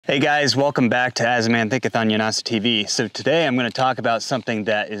Hey guys, welcome back to As a Man Thinketh on Yanasa TV. So today I'm going to talk about something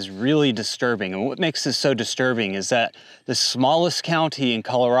that is really disturbing. And what makes this so disturbing is that the smallest county in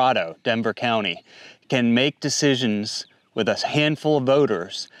Colorado, Denver County, can make decisions with a handful of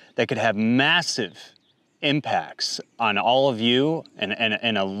voters that could have massive impacts on all of you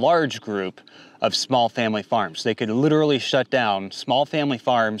and a large group of small family farms. They could literally shut down small family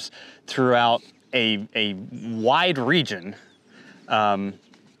farms throughout a wide region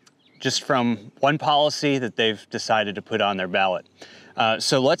just from one policy that they've decided to put on their ballot.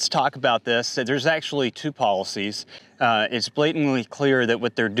 So let's talk about this. There's actually two policies. It's blatantly clear that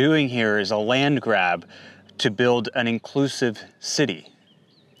what they're doing here is a land grab to build an inclusive city.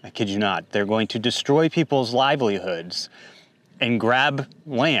 I kid you not. They're going to destroy people's livelihoods and grab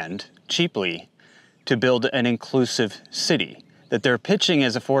land cheaply to build an inclusive city that they're pitching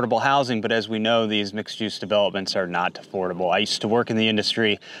as affordable housing, but as we know, these mixed-use developments are not affordable. I used to work in the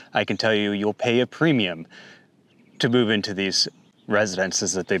industry. I can tell you, you'll pay a premium to move into these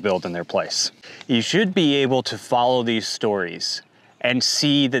residences that they build in their place. You should be able to follow these stories and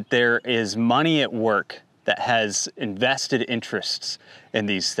see that there is money at work that has invested interests in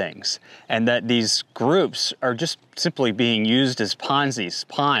these things, and that these groups are just simply being used as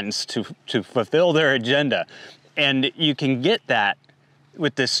pawns to fulfill their agenda. And you can get that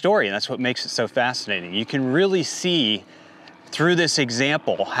with this story, and that's what makes it so fascinating. You can really see through this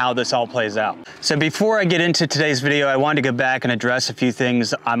example how this all plays out. So before I get into today's video, I wanted to go back and address a few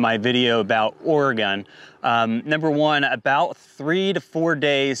things on my video about Oregon. Number one, about 3 to 4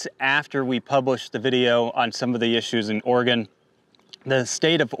 days after we published the video on some of the issues in Oregon, the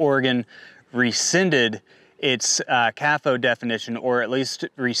state of Oregon rescinded its CAFO definition, or at least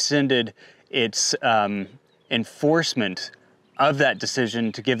rescinded its enforcement of that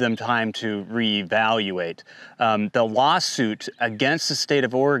decision to give them time to reevaluate. The lawsuit against the state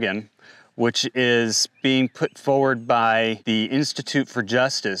of Oregon, which is being put forward by the Institute for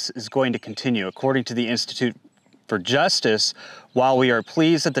Justice, is going to continue. According to the Institute for Justice, while we are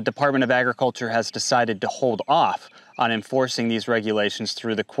pleased that the Department of Agriculture has decided to hold off on enforcing these regulations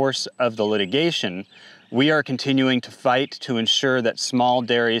through the course of the litigation, we are continuing to fight to ensure that small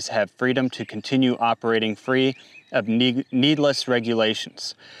dairies have freedom to continue operating free of needless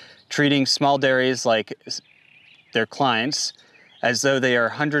regulations. Treating small dairies like their clients as though they are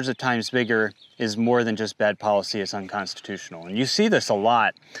hundreds of times bigger is more than just bad policy, it's unconstitutional. And you see this a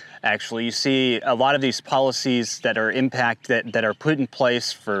lot, actually. You see a lot of these policies that are that are put in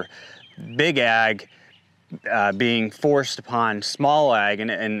place for big ag being forced upon small ag,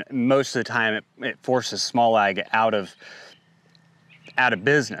 and most of the time it forces small ag out of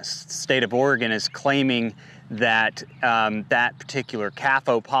business. The state of Oregon is claiming that that particular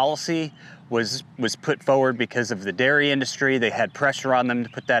CAFO policy was put forward because of the dairy industry. They had pressure on them to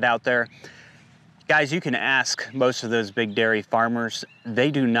put that out there. Guys, you can ask most of those big dairy farmers. They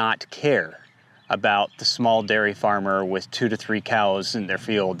do not care about the small dairy farmer with 2 to 3 cows in their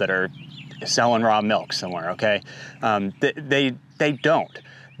field that are selling raw milk somewhere, okay? They don't.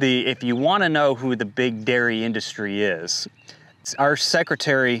 If you want to know who the big dairy industry is, our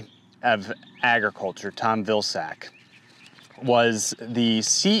Secretary of Agriculture, Tom Vilsack, was the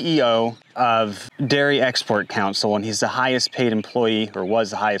CEO of Dairy Export Council, and he's the highest paid employee, or was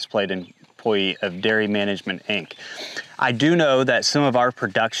the highest paid employee of Dairy Management, Inc. I do know that some of our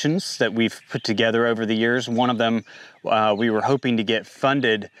productions that we've put together over the years, one of them we were hoping to get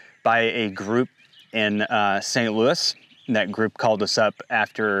funded by a group in St. Louis. And that group called us up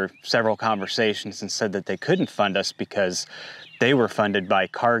after several conversations and said that they couldn't fund us because they were funded by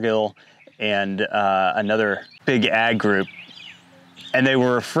Cargill and another big ag group. And they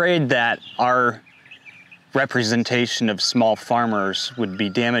were afraid that our representation of small farmers would be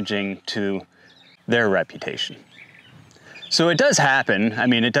damaging to their reputation. So it does happen. I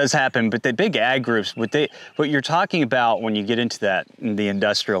mean, it does happen, but the big ag groups, what you're talking about when you get into that, in the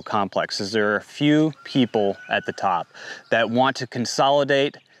industrial complex, is there are a few people at the top that want to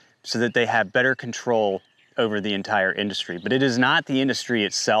consolidate so that they have better control over the entire industry. But it is not the industry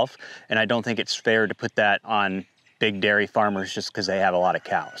itself, and I don't think it's fair to put that on big dairy farmers just because they have a lot of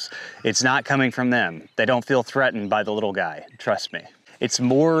cows. It's not coming from them. They don't feel threatened by the little guy, trust me. It's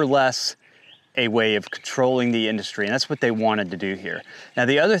more or less a way of controlling the industry, and that's what they wanted to do here. Now,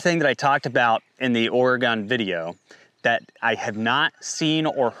 the other thing that I talked about in the Oregon video that I have not seen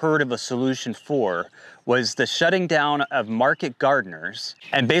or heard of a solution for was the shutting down of market gardeners.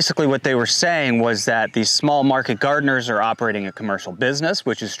 And basically what they were saying was that these small market gardeners are operating a commercial business,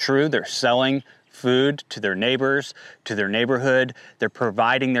 which is true. They're selling food to their neighbors, to their neighborhood. They're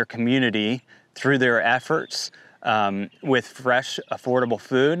providing their community through their efforts with fresh, affordable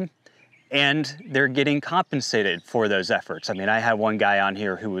food, and they're getting compensated for those efforts. I mean, I had one guy on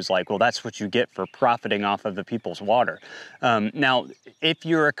here who was like, well, that's what you get for profiting off of the people's water. Now, if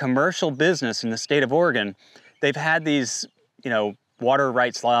you're a commercial business in the state of Oregon, they've had these, water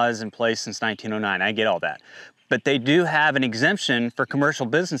rights laws in place since 1909. I get all that. But they do have an exemption for commercial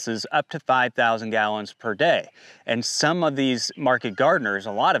businesses up to 5,000 gallons per day. And some of these market gardeners,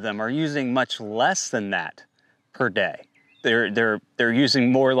 a lot of them, are using much less than that per day. They're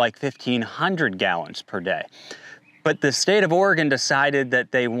using more like 1,500 gallons per day. But the state of Oregon decided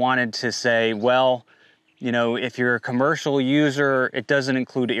that they wanted to say, well, if you're a commercial user, it doesn't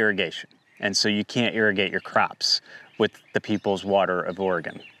include irrigation. And so you can't irrigate your crops with the people's water of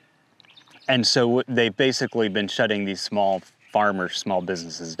Oregon. And so they've basically been shutting these small farmers, small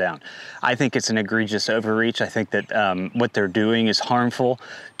businesses down. I think it's an egregious overreach. I think that what they're doing is harmful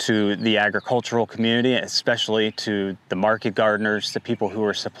to the agricultural community, especially to the market gardeners, the people who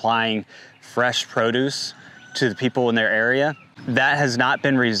are supplying fresh produce to the people in their area. That has not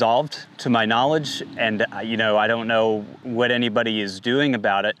been resolved to my knowledge, and I don't know what anybody is doing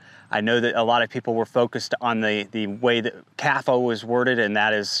about it. I know that a lot of people were focused on the way that CAFO was worded, and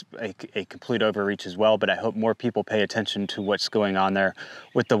that is a complete overreach as well, but I hope more people pay attention to what's going on there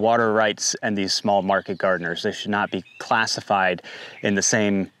with the water rights and these small market gardeners. They should not be classified in the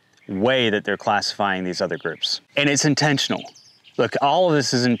same way that they're classifying these other groups. And it's intentional. Look, all of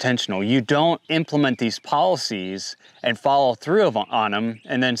this is intentional. You don't implement these policies and follow through on them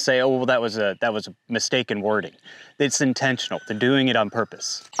and then say, oh, well, that was a mistaken wording. It's intentional. They're doing it on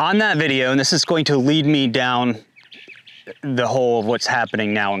purpose. On that video, and this is going to lead me down the whole of what's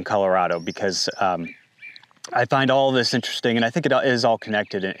happening now in Colorado, because I find all of this interesting, and I think it is all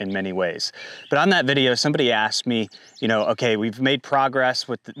connected in many ways. But on that video, somebody asked me, okay, we've made progress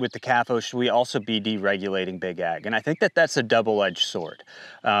with the CAFO. Should we also be deregulating big ag? And I think that that's a double-edged sword.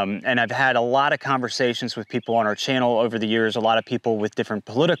 And I've had a lot of conversations with people on our channel over the years, a lot of people with different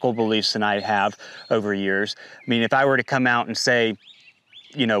political beliefs than I have over years. I mean, if I were to come out and say,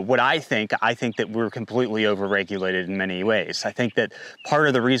 what I think that we're completely overregulated in many ways. I think that part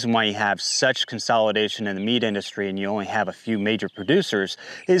of the reason why you have such consolidation in the meat industry and you only have a few major producers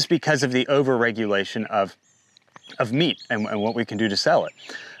is because of the overregulation of meat and what we can do to sell it.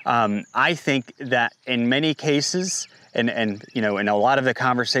 I think that in many cases, and in a lot of the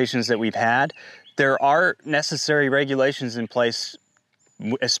conversations that we've had, there are necessary regulations in place,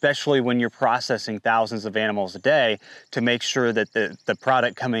 especially when you're processing thousands of animals a day, to make sure that the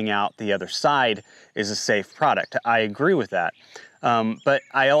product coming out the other side is a safe product. I agree with that. But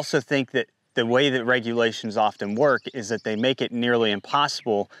I also think that the way that regulations often work is that they make it nearly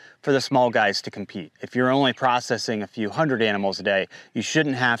impossible for the small guys to compete. If you're only processing a few hundred animals a day, you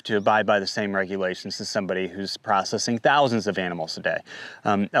shouldn't have to abide by the same regulations as somebody who's processing thousands of animals a day.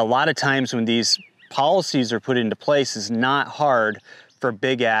 A lot of times when these policies are put into place, it's not hard for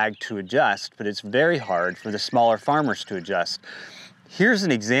big ag to adjust, but it's very hard for the smaller farmers to adjust. Here's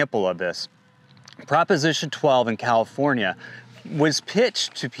an example of this. Proposition 12 in California was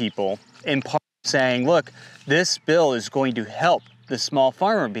pitched to people in part saying, look, this bill is going to help the small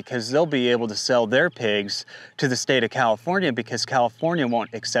farmer because they'll be able to sell their pigs to the state of California because California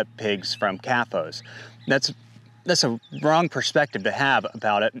won't accept pigs from CAFOs. That's a wrong perspective to have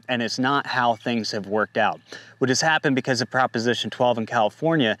about it, and it's not how things have worked out. What has happened because of Proposition 12 in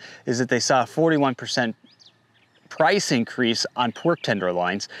California is that they saw a 41% price increase on pork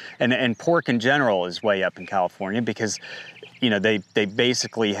tenderloins, and pork in general is way up in California because they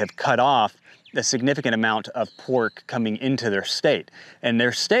basically have cut off a significant amount of pork coming into their state. And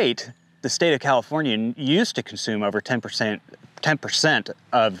their state, the state of California, used to consume over 10%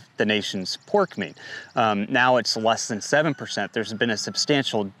 of the nation's pork meat. Now it's less than 7%. There's been a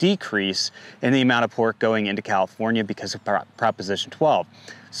substantial decrease in the amount of pork going into California because of Proposition 12.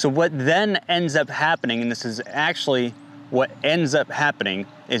 So what then ends up happening, and this is actually what ends up happening,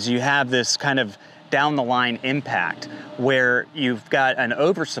 is you have this kind of down the line impact where you've got an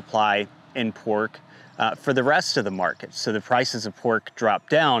oversupply in pork for the rest of the market. So the prices of pork drop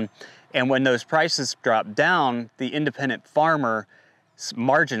down. And when those prices drop down, the independent farmer's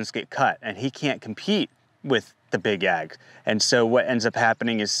margins get cut and he can't compete with the big ag. And so what ends up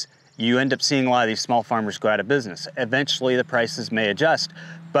happening is you end up seeing a lot of these small farmers go out of business. Eventually the prices may adjust,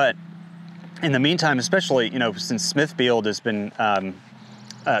 but in the meantime, especially, since Smithfield has been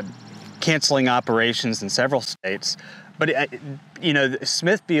canceling operations in several states, but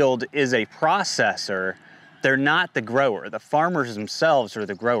Smithfield is a processor. They're not the grower. The farmers themselves are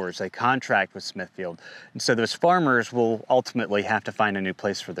the growers. They contract with Smithfield. And so those farmers will ultimately have to find a new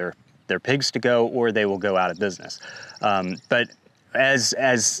place for their their pigs to go, or they will go out of business. But as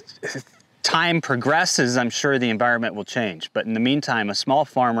time progresses, I'm sure the environment will change. But in the meantime, a small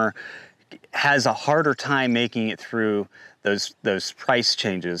farmer has a harder time making it through those price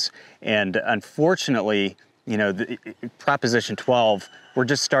changes. And unfortunately, you know, Proposition 12, we're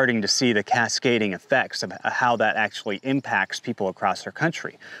just starting to see the cascading effects of how that actually impacts people across our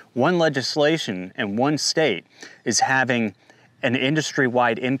country. One legislation in one state is having an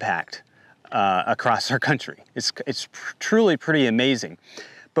industry-wide impact across our country. It's truly pretty amazing.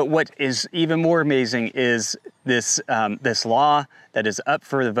 But what is even more amazing is this law that is up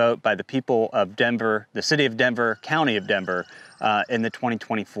for the vote by the people of Denver, the city of Denver, county of Denver, in the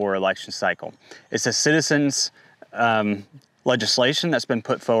 2024 election cycle. It's a citizens legislation that's been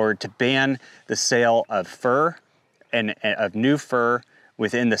put forward to ban the sale of fur and of new fur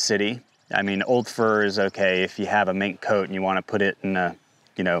within the city. I mean, old fur is okay if you have a mink coat and you want to put it in a,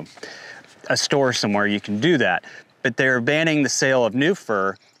 you know, a store somewhere, you can do that. But they're banning the sale of new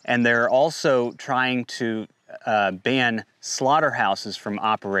fur, and they're also trying to ban slaughterhouses from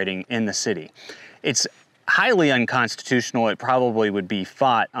operating in the city. It's highly unconstitutional. It probably would be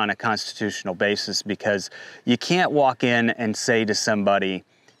fought on a constitutional basis, because you can't walk in and say to somebody,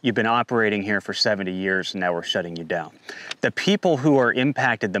 you've been operating here for 70 years and now we're shutting you down. The people who are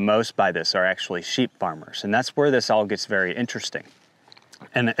impacted the most by this are actually sheep farmers, and that's where this all gets very interesting.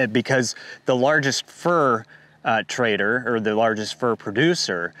 And because the largest fur trader, or the largest fur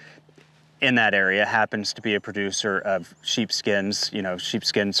producer in that area, happens to be a producer of sheepskins, you know,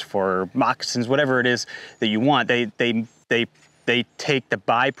 sheepskins for moccasins, whatever it is that you want. They take the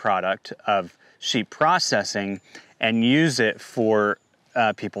byproduct of sheep processing and use it for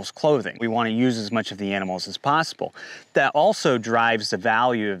people's clothing. We want to use as much of the animals as possible. That also drives the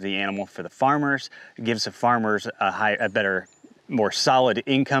value of the animal for the farmers. It gives the farmers a better, more solid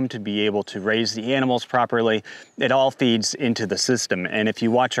income to be able to raise the animals properly. It all feeds into the system. And if you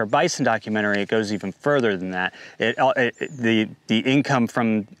watch our bison documentary, it goes even further than that. The income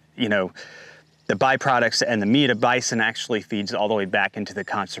from, you know, the byproducts and the meat of bison actually feeds all the way back into the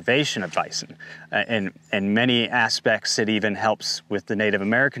conservation of bison. And in many aspects, it even helps with the Native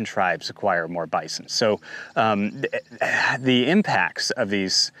American tribes acquire more bison. So the impacts of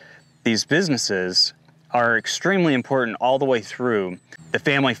these businesses are extremely important all the way through the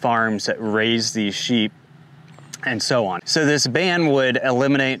family farms that raise these sheep and so on. So this ban would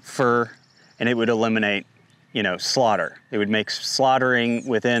eliminate fur, and it would eliminate, you know, slaughter. It would make slaughtering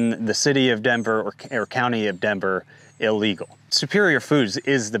within the city of Denver or county of Denver illegal. Superior Foods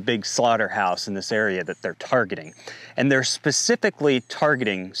is the big slaughterhouse in this area that they're targeting. And they're specifically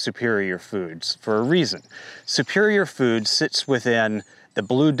targeting Superior Foods for a reason. Superior Foods sits within the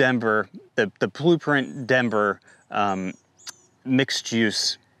the Blueprint Denver mixed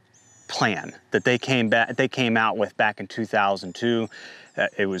use plan that they came out with back in 2002.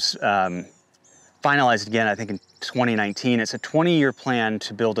 It was finalized again, I think, in 2019. It's a 20-year plan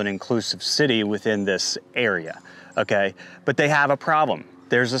to build an inclusive city within this area, okay? But they have a problem.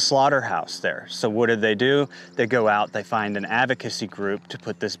 There's a slaughterhouse there. So what do? They go out, they find an advocacy group to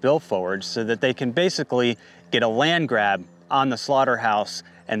put this bill forward so that they can basically get a land grab on the slaughterhouse,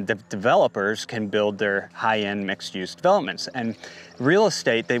 and the developers can build their high-end mixed-use developments. And real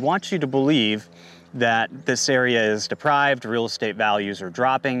estate, they want you to believe that this area is deprived, real estate values are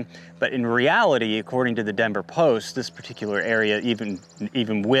dropping, but in reality, according to the Denver Post, this particular area,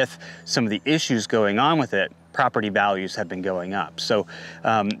 even with some of the issues going on with it, property values have been going up. So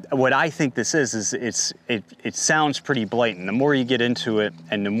what I think this is it sounds pretty blatant. The more you get into it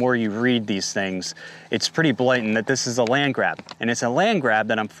and the more you read these things, it's pretty blatant that this is a land grab. And it's a land grab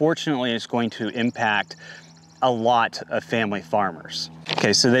that unfortunately is going to impact a lot of family farmers.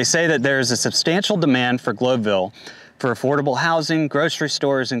 Okay, so they say that there's a substantial demand for Globeville for affordable housing, grocery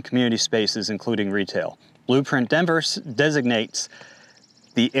stores, and community spaces, including retail. Blueprint Denver designates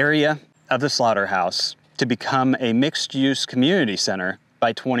the area of the slaughterhouse to become a mixed-use community center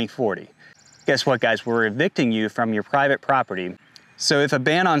by 2040. Guess what, guys? We're evicting you from your private property. So if a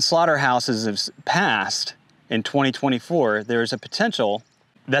ban on slaughterhouses is passed in 2024, there's a potential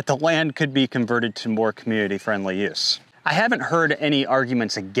that the land could be converted to more community-friendly use. I haven't heard any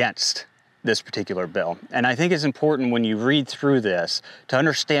arguments against this particular bill, and I think it's important when you read through this to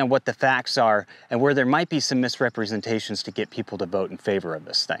understand what the facts are and where there might be some misrepresentations to get people to vote in favor of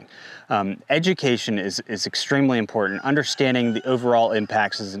this thing. Education is extremely important. Understanding the overall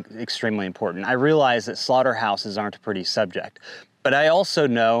impacts is extremely important. I realize that slaughterhouses aren't a pretty subject, but I also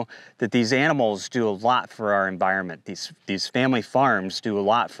know that these animals do a lot for our environment. These family farms do a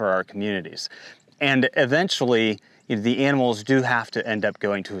lot for our communities. And eventually, the animals do have to end up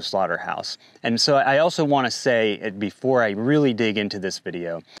going to a slaughterhouse. And so I also want to say, before I really dig into this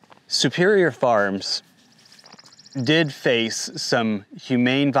video, Superior Farms did face some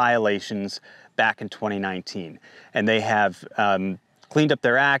humane violations back in 2019, and they have cleaned up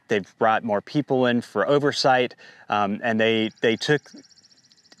their act. They've brought more people in for oversight, and they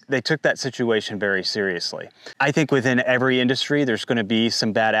took that situation very seriously. I think within every industry, there's going to be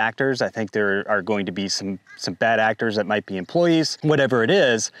some bad actors. I think there are going to be some bad actors that might be employees, whatever it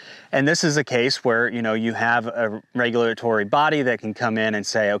is. And this is a case where, you have a regulatory body that can come in and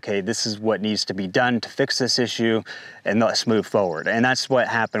say, okay, this is what needs to be done to fix this issue, and let's move forward. And that's what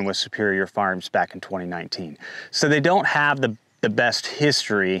happened with Superior Farms back in 2019. So they don't have the best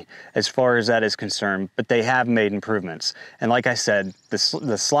history as far as that is concerned, but they have made improvements. And like I said, the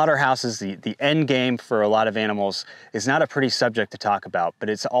slaughterhouses, the end game for a lot of animals is not a pretty subject to talk about, but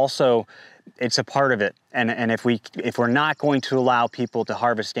it's a part of it. And if we're not going to allow people to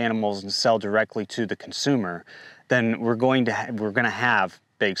harvest animals and sell directly to the consumer, then we're going to have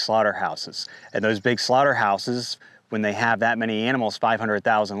big slaughterhouses. And those big slaughterhouses, when they have that many animals,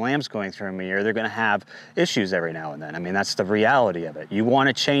 500,000 lambs going through them a year, they're going to have issues every now and then. I mean, that's the reality of it. You want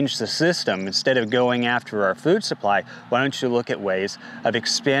to change the system. Instead of going after our food supply, why don't you look at ways of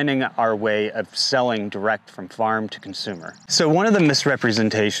expanding our way of selling direct from farm to consumer? So one of the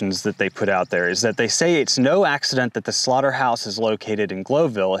misrepresentations that they put out there is that they say it's no accident that the slaughterhouse is located in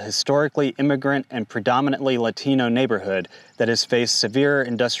Glowville, a historically immigrant and predominantly Latino neighborhood that has faced severe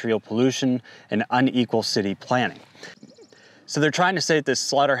industrial pollution and unequal city planning. So they're trying to say that this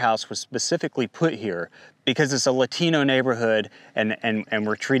slaughterhouse was specifically put here because it's a Latino neighborhood and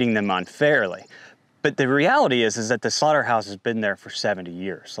we're treating them unfairly. But the reality is that the slaughterhouse has been there for 70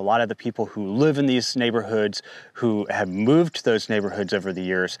 years. A lot of the people who live in these neighborhoods, who have moved to those neighborhoods over the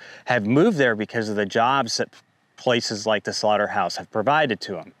years, have moved there because of the jobs that places like the slaughterhouse have provided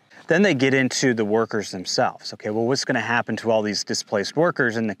to them. Then they get into the workers themselves. Okay, well, what's going to happen to all these displaced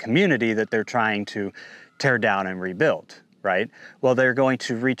workers in the community that they're trying to tear down and rebuild, right? Well, they're going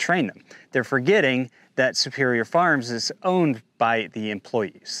to retrain them. They're forgetting that Superior Farms is owned by the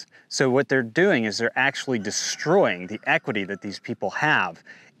employees. So what they're doing is they're actually destroying the equity that these people have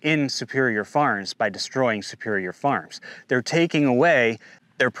in Superior Farms by destroying Superior Farms. They're taking away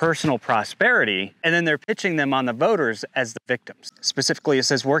their personal prosperity, and then they're pitching them on the voters as the victims. Specifically, it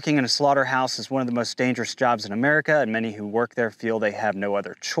says working in a slaughterhouse is one of the most dangerous jobs in America, and many who work there feel they have no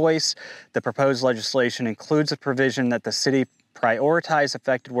other choice. The proposed legislation includes a provision that the city prioritize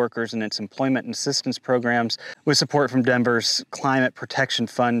affected workers in its employment assistance programs with support from Denver's Climate Protection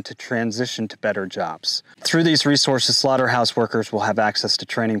Fund to transition to better jobs. Through these resources, slaughterhouse workers will have access to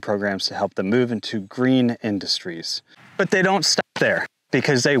training programs to help them move into green industries. But they don't stop there,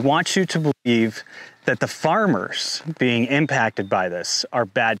 because they want you to believe that the farmers being impacted by this are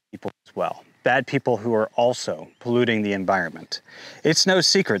bad people as well. Bad people who are also polluting the environment. It's no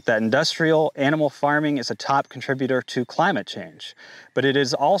secret that industrial animal farming is a top contributor to climate change, but it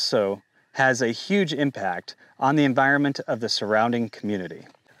is also has a huge impact on the environment of the surrounding community.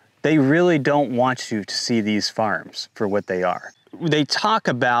 They really don't want you to see these farms for what they are. They talk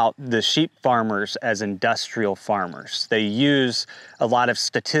about the sheep farmers as industrial farmers. They use a lot of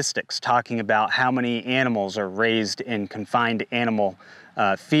statistics talking about how many animals are raised in confined animal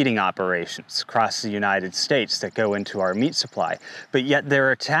feeding operations across the United States that go into our meat supply. But yet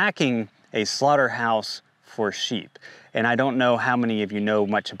they're attacking a slaughterhouse for sheep. And I don't know how many of you know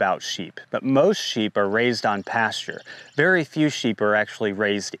much about sheep, but most sheep are raised on pasture. Very few sheep are actually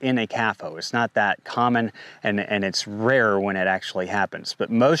raised in a CAFO. It's not that common, and it's rare when it actually happens. But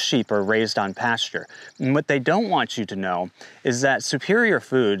most sheep are raised on pasture. And what they don't want you to know is that Superior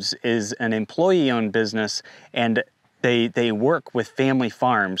Foods is an employee-owned business, and they work with family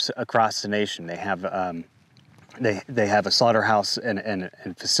farms across the nation. They have They have a slaughterhouse and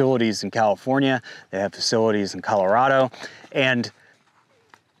facilities in California. They have facilities in Colorado, and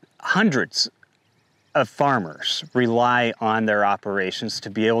hundreds of farmers rely on their operations to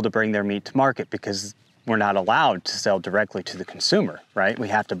be able to bring their meat to market, because we're not allowed to sell directly to the consumer, right? We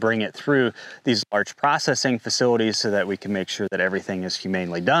have to bring it through these large processing facilities so that we can make sure that everything is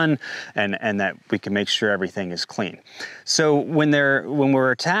humanely done and that we can make sure everything is clean. So when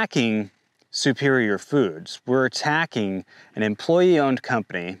we're attacking Superior Foods, we're attacking an employee-owned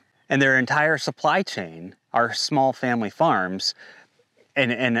company, and their entire supply chain are small family farms,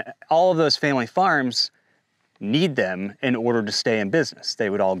 and all of those family farms need them in order to stay in business. They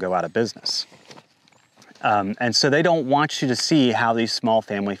would all go out of business. And so they don't want you to see how these small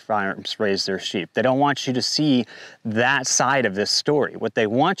family farms raise their sheep. They don't want you to see that side of this story. What they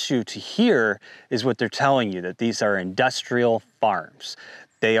want you to hear is what they're telling you, that these are industrial farms.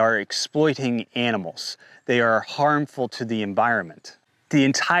 They are exploiting animals. They are harmful to the environment. The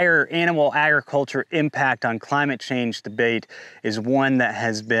entire animal agriculture impact on climate change debate is one that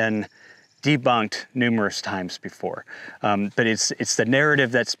has been debunked numerous times before. But it's the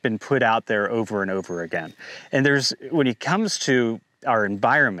narrative that's been put out there over and over again. And when it comes to our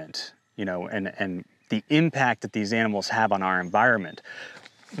environment, you know, and the impact that these animals have on our environment,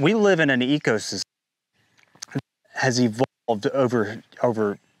 we live in an ecosystem that has evolved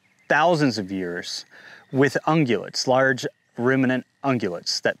over thousands of years with ungulates, large ruminant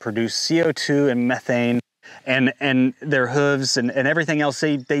ungulates that produce CO2 and methane and their hooves and everything else.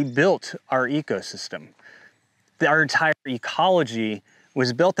 They built our ecosystem. Our entire ecology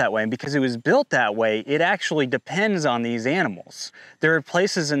was built that way, and because it was built that way, it actually depends on these animals. There are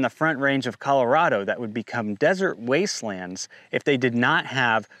places in the Front Range of Colorado that would become desert wastelands if they did not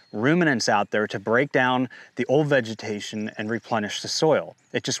have ruminants out there to break down the old vegetation and replenish the soil.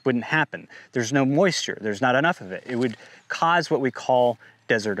 It just wouldn't happen. There's no moisture, there's not enough of it. It would cause what we call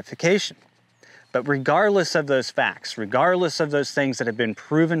desertification. But regardless of those facts, regardless of those things that have been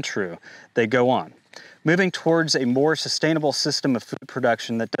proven true, they go on. Moving towards a more sustainable system of food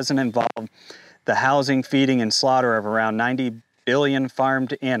production that doesn't involve the housing, feeding, and slaughter of around 90 billion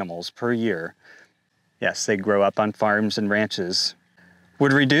farmed animals per year. Yes, they grow up on farms and ranches.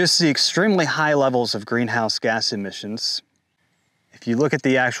 Would reduce the extremely high levels of greenhouse gas emissions. If you look at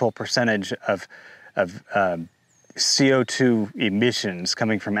the actual percentage of CO2 emissions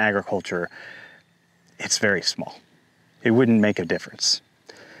coming from agriculture, it's very small. It wouldn't make a difference.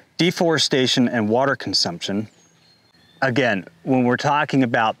 Deforestation and water consumption. Again, when we're talking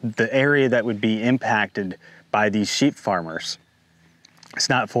about the area that would be impacted by these sheep farmers, it's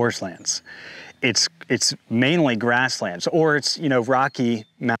not forest lands. It's mainly grasslands, or it's, you know, rocky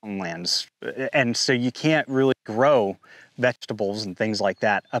mountain lands. And so you can't really grow vegetables and things like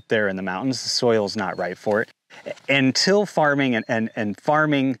that up there in the mountains. The soil is not right for it. Until farming and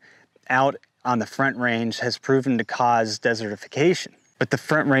farming out on the Front Range has proven to cause desertification. But the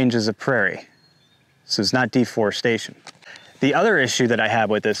Front Range is a prairie, so it's not deforestation. The other issue that I have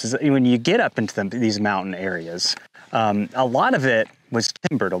with this is that when you get up into these mountain areas, a lot of it was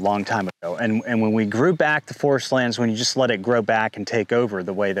timbered a long time ago. And when we grew back the forest lands, when you just let it grow back and take over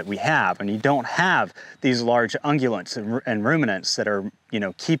the way that we have, and you don't have these large ungulates and ruminants that are, you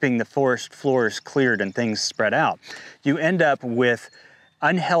know, keeping the forest floors cleared and things spread out, you end up with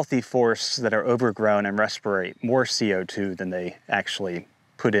unhealthy forests that are overgrown and respirate more CO2 than they actually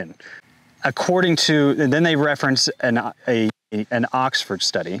put in. According to, and then they reference an Oxford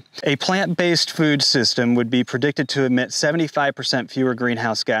study, a plant-based food system would be predicted to emit 75% fewer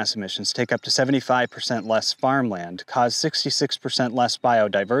greenhouse gas emissions, take up to 75% less farmland, cause 66% less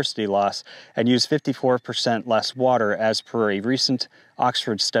biodiversity loss, and use 54% less water, as per a recent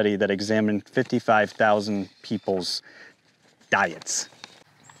Oxford study that examined 55,000 people's diets.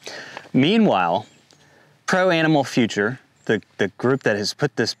 Meanwhile, Pro Animal Future, the group that has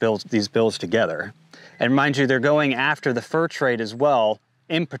put these bills together, and mind you, they're going after the fur trade as well,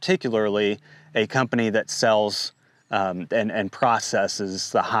 in particularly a company that sells and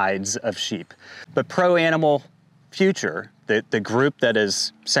processes the hides of sheep. But Pro Animal Future, the group that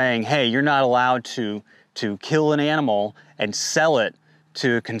is saying, hey, you're not allowed to kill an animal and sell it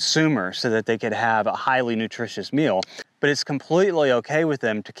to a consumer so that they could have a highly nutritious meal, but it's completely okay with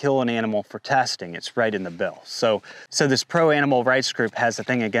them to kill an animal for testing. It's right in the bill. So this pro-animal rights group has a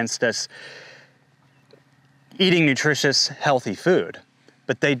thing against us eating nutritious, healthy food,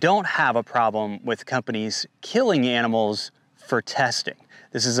 but they don't have a problem with companies killing animals for testing.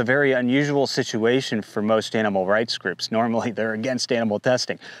 This is a very unusual situation for most animal rights groups. Normally they're against animal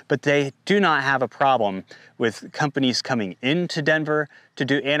testing, but they do not have a problem with companies coming into Denver to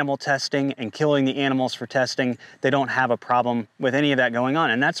do animal testing and killing the animals for testing. They don't have a problem with any of that going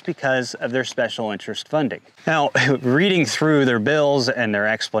on, and that's because of their special interest funding. Now, reading through their bills and their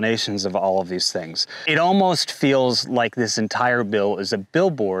explanations of all of these things, it almost feels like this entire bill is a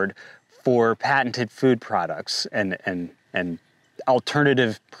billboard for patented food products and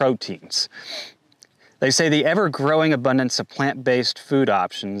alternative proteins. They say the ever-growing abundance of plant-based food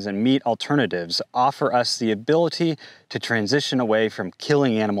options and meat alternatives offer us the ability to transition away from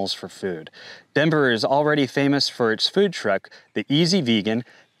killing animals for food. Denver is already famous for its food truck, the Easy Vegan.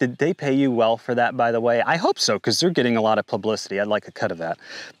 Did they pay you well for that, by the way? I hope so, because they're getting a lot of publicity. I'd like a cut of that.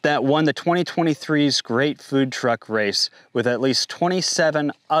 That won the 2023's Great Food Truck Race with at least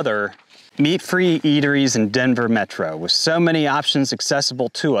 27 other Meat-free eateries in Denver Metro, with so many options accessible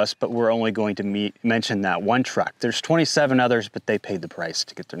to us, but we're only going to mention that one truck. There's 27 others, but they paid the price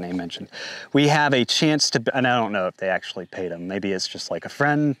to get their name mentioned. We have a chance to, and I don't know if they actually paid them. Maybe it's just like a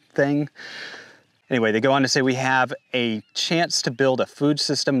friend thing. Anyway, they go on to say we have a chance to build a food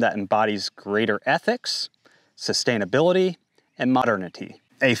system that embodies greater ethics, sustainability, and modernity.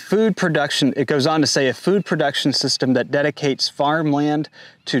 It goes on to say a food production system that dedicates farmland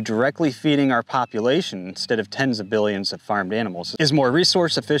to directly feeding our population instead of tens of billions of farmed animals is more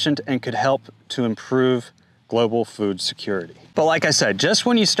resource efficient and could help to improve global food security. But like I said, just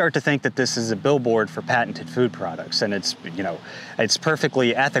when you start to think that this is a billboard for patented food products and it's, you know, it's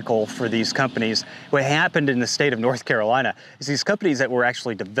perfectly ethical for these companies, what happened in the state of North Carolina is these companies that were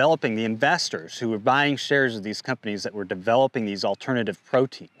actually developing, the investors who were buying shares of these companies that were developing these alternative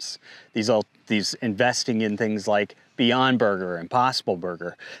proteins, these investing in things like Beyond Burger, Impossible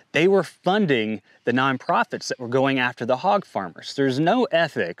Burger, they were funding the nonprofits that were going after the hog farmers. There's no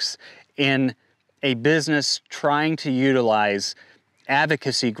ethics in a business trying to utilize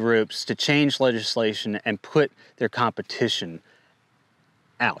advocacy groups to change legislation and put their competition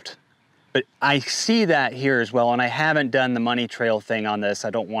out. But I see that here as well, and I haven't done the money trail thing on this. I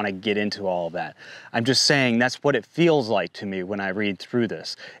don't want to get into all of that. I'm just saying that's what it feels like to me when I read through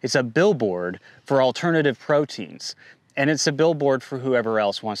this. It's a billboard for alternative proteins, and it's a billboard for whoever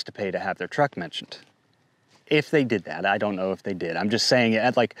else wants to pay to have their truck mentioned. If they did that, I don't know if they did. I'm just saying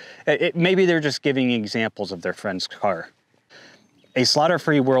maybe they're just giving examples of their friend's car. A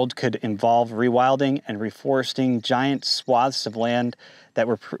slaughter-free world could involve rewilding and reforesting giant swaths of land that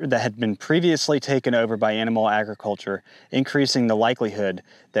had been previously taken over by animal agriculture, increasing the likelihood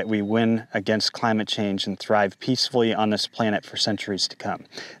that we win against climate change and thrive peacefully on this planet for centuries to come.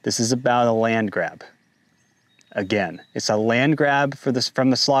 This is about a land grab. Again, it's a land grab from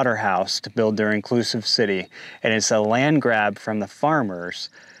the slaughterhouse to build their inclusive city, and it's a land grab from the farmers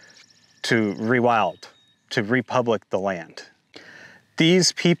to rewild, to republic the land.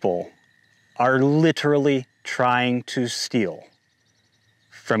 These people are literally trying to steal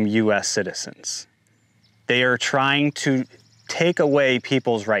from US citizens. They are trying to take away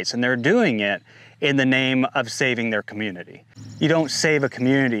people's rights, and they're doing it in the name of saving their community. You don't save a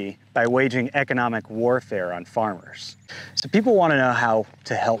community by waging economic warfare on farmers. So people want to know how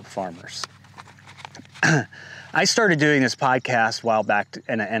to help farmers. I started doing this podcast a while back,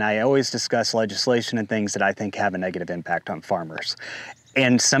 and I always discuss legislation and things that I think have a negative impact on farmers.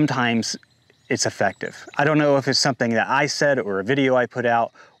 And sometimes it's effective. I don't know if it's something that I said or a video I put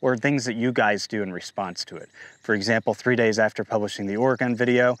out or things that you guys do in response to it. For example, 3 days after publishing the Oregon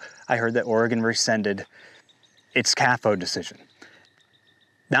video, I heard that Oregon rescinded its CAFO decision.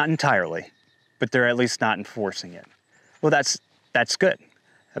 Not entirely, but they're at least not enforcing it. Well, that's good.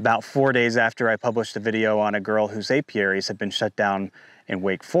 About 4 days after I published a video on a girl whose apiaries had been shut down in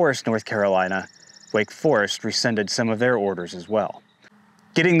Wake Forest, North Carolina, Wake Forest rescinded some of their orders as well.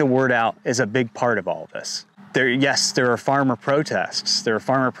 Getting the word out is a big part of all of this. Yes, there are farmer protests. There are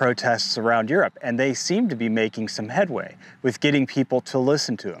farmer protests around Europe, and they seem to be making some headway with getting people to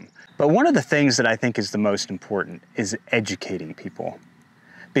listen to them. But one of the things that I think is the most important is educating people.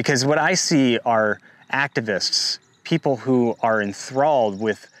 Because what I see are activists, people who are enthralled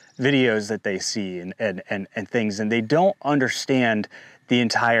with videos that they see and things, and they don't understand the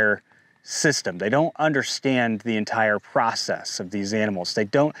entire system. They don't understand the entire process of these animals.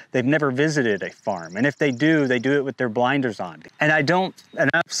 They've never visited a farm. And if they do it with their blinders on. And I'm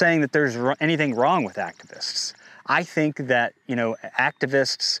not saying that there's anything wrong with activists. I think that, you know,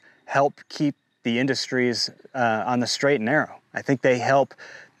 activists help keep the industries on the straight and narrow. I think they help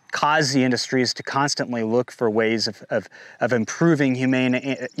cause the industries to constantly look for ways of improving humane,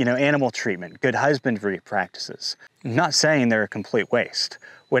 animal treatment, good husbandry practices. I'm not saying they're a complete waste.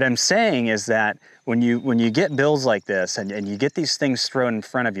 What I'm saying is that when you get bills like this and you get these things thrown in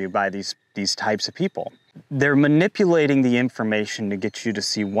front of you by these types of people, they're manipulating the information to get you to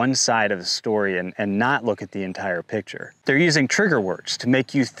see one side of the story and not look at the entire picture. They're using trigger words to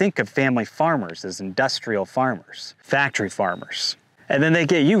make you think of family farmers as industrial farmers, factory farmers. And then they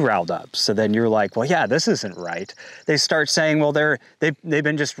get you riled up. So then you're like, well, yeah, this isn't right. They start saying, well, they've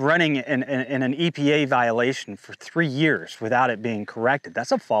been just running in an EPA violation for 3 years without it being corrected.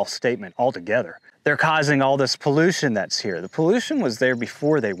 That's a false statement altogether. They're causing all this pollution that's here. The pollution was there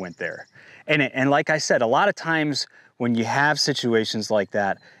before they went there. And like I said, a lot of times when you have situations like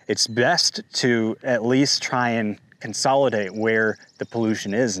that, it's best to at least try and consolidate where the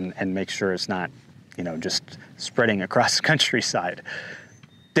pollution is and make sure it's not, just spreading across the countryside.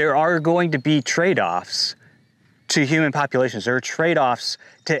 There are going to be trade-offs to human populations. There are trade-offs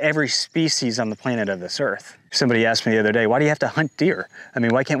to every species on the planet of this earth. Somebody asked me the other day, why do you have to hunt deer? I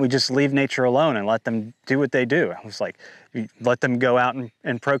mean, why can't we just leave nature alone and let them do what they do? I was like, you let them go out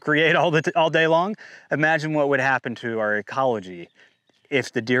and procreate all day long? Imagine what would happen to our ecology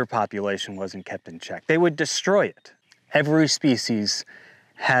if the deer population wasn't kept in check. They would destroy it. Every species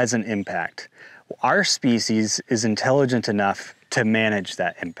has an impact. Our species is intelligent enough to manage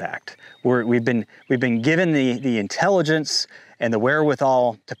that impact. We've been given the intelligence and the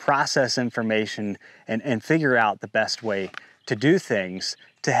wherewithal to process information and figure out the best way to do things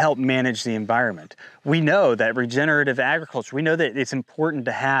to help manage the environment. We know that regenerative agriculture, we know that it's important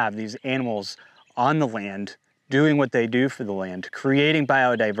to have these animals on the land doing what they do for the land, creating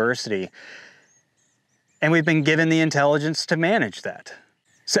biodiversity, and we've been given the intelligence to manage that.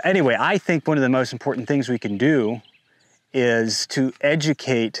 So anyway, I think one of the most important things we can do is to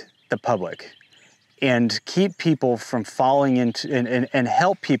educate the public and keep people from falling into, and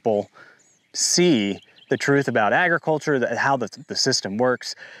help people see the truth about agriculture, how the system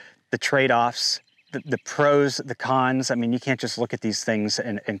works, the trade-offs, the pros, the cons. I mean, you can't just look at these things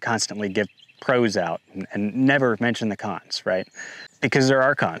and constantly give pros out and never mention the cons, right? Because there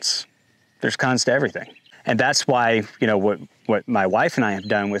are cons. There's cons to everything. And that's why, you know, what my wife and I have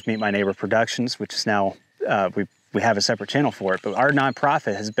done with Meet My Neighbor Productions, which is now, we have a separate channel for it, but our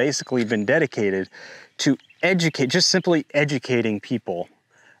nonprofit has basically been dedicated to just simply educating people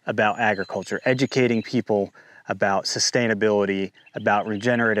about agriculture, educating people about sustainability, about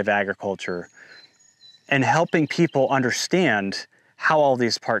regenerative agriculture, and helping people understand how all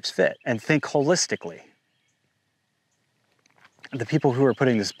these parts fit and think holistically. The people who are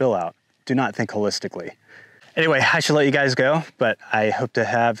putting this bill out do not think holistically. Anyway, I should let you guys go, but I hope to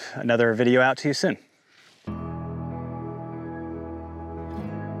have another video out to you soon.